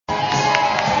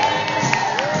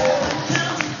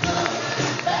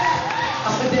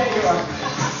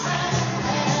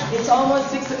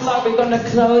Supperclub, we're going to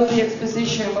close the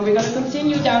exposition, but we're going to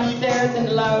continue downstairs in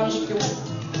the lounge.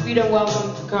 You're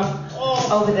welcome to come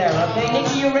over there, okay?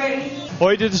 Nickie, you ready?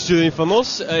 Hoi, dit is Julian van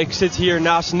Os. Ik zit hier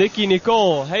naast Nickie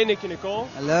Nicole. Hey Nickie Nicole.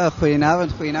 Hello,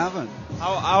 goedenavond, goedenavond.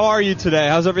 How are you today?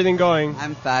 How's everything going?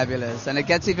 I'm fabulous, and it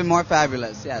gets even more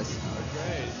fabulous, yes.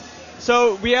 Great.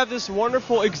 So we have this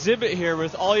wonderful exhibit here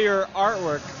with all your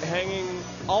artwork hanging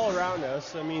all around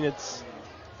us. I mean, This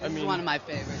is one of my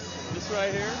favorites. This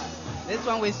right here? This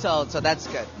one we sold, so that's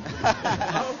good.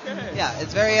 Okay. Yeah,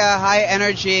 it's very high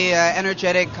energy,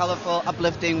 energetic, colorful,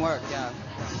 uplifting work, yeah.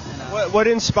 What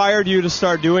inspired you to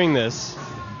start doing this?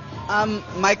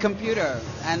 My computer,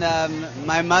 and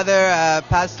my mother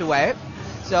passed away.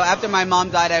 So after my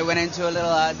mom died, I went into a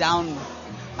little down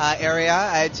area.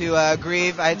 I had to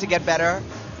grieve, I had to get better.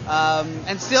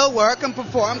 And still work and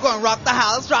perform, going rock the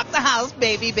house,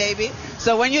 baby, baby.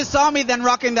 So when you saw me then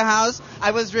rocking the house,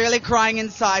 I was really crying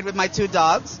inside with my 2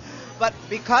 dogs. But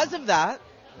because of that,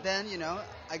 then,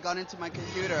 I got into my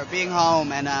computer, being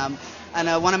home, and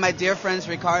one of my dear friends,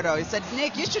 Ricardo, he said,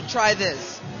 Nick, you should try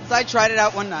this. So I tried it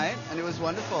out one night, and it was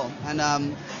wonderful.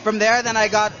 And from there, then I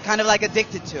got kind of like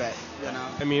addicted to it,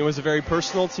 I mean, was it very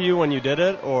personal to you when you did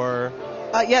it, or?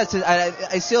 Yes,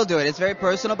 I still do it. It's very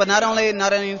personal, but not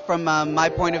only from my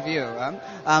point of view.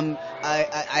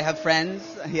 I have friends.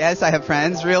 Yes, I have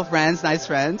friends, real friends, nice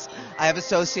friends. I have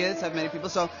associates. I have many people.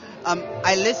 So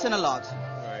I listen a lot.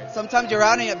 Right. Sometimes you're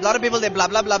out and a lot of people, they blah,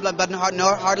 blah, blah, blah, but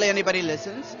hardly anybody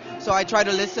listens. So I try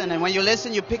to listen. And when you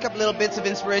listen, you pick up little bits of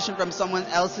inspiration from someone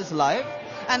else's life.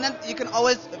 And then you can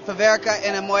always verwerken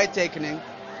in a mooie tekening.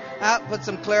 Put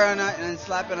some clear on it and then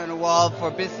slap it on the wall for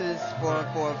business,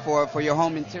 for your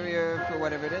home interior, for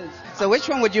whatever it is. So which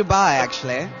one would you buy,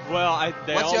 actually? Well,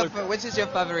 which is your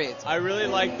favorite? I really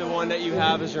like the one that you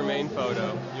have as your main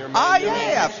photo.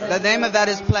 Yeah. The name of that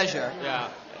is Pleasure. Yeah.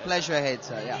 Pleasure hates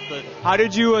her, yeah. But how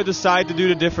did you decide to do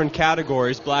the different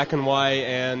categories, black and white,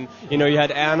 and you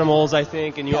had animals, I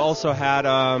think, and you also had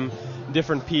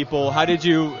different people. How did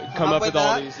you come up with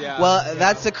all these? Yeah. Well,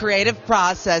 that's the creative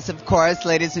process, of course,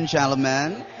 ladies and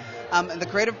gentlemen. The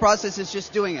creative process is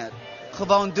just doing it.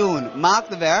 Gewoon doen. Maak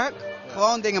de werk.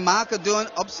 Gewoon dingen maken, doen,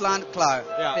 opslaan, klaar.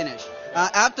 Yeah. Finish.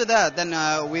 After that, then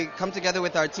we come together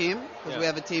with our team, because we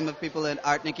have a team of people at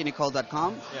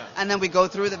artnickynicole.com, and then we go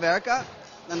through the werken.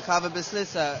 Dan gaan we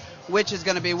beslissen which is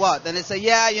going to be what. Then they say,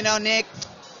 Nick,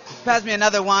 pass me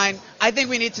another wine. I think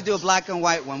we need to do a black and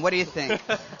white one. What do you think?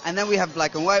 And then we have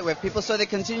black and white. We have people, so they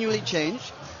continually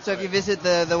change. So if you visit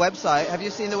the website, have you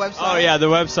seen the website? Oh, yeah, the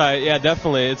website. Yeah,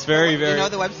 definitely. It's very, very... You know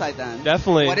the website then?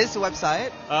 Definitely. What is the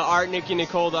website?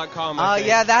 artnickynicole.com. Oh,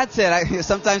 yeah, that's it.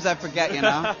 Sometimes I forget,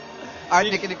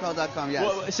 artnickynicole.com, yes.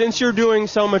 Well, since you're doing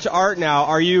so much art now,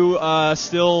 are you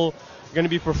still going to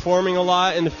be performing a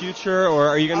lot in the future, or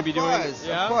are you going to be doing?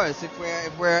 Of course. If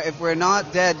we're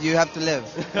not dead, you have to live.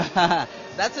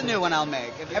 That's a new one I'll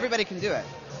make. Everybody can do it.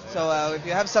 So if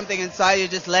you have something inside, you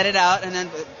just let it out and then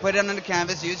put it on the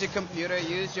canvas. Use your computer,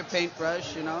 use your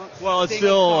paintbrush. Well, it's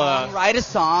still write a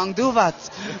song, do what.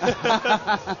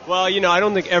 Well, I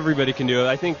don't think everybody can do it.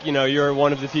 I think you're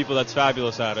one of the people that's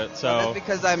fabulous at it. So well, that's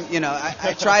because I'm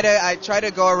I try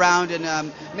to go around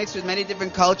and mix with many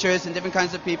different cultures and different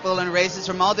kinds of people and races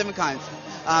from all different kinds.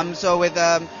 So with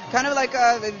kind of like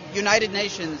a United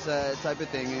Nations type of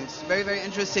thing. It's very, very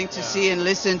interesting to see and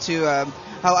listen to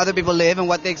how other people live and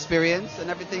what they experience,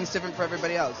 and everything's different for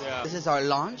everybody else. Yeah. This is our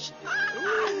launch.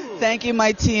 Thank you,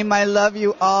 my team. I love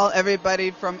you all.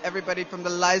 Everybody from the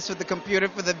lights, for the computer,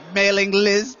 for the mailing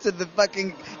list, to the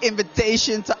fucking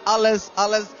invitation, to alles,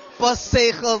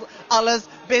 postzegels, alles,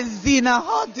 benzine.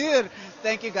 Oh, dude.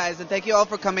 Thank you, guys, and thank you all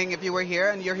for coming. If you were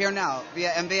here, and you're here now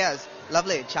via MVS.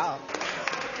 Lovely. Ciao.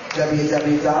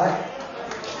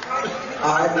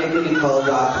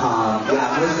 www.artnickynicole.com.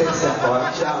 Yeah, music simple.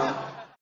 Ciao.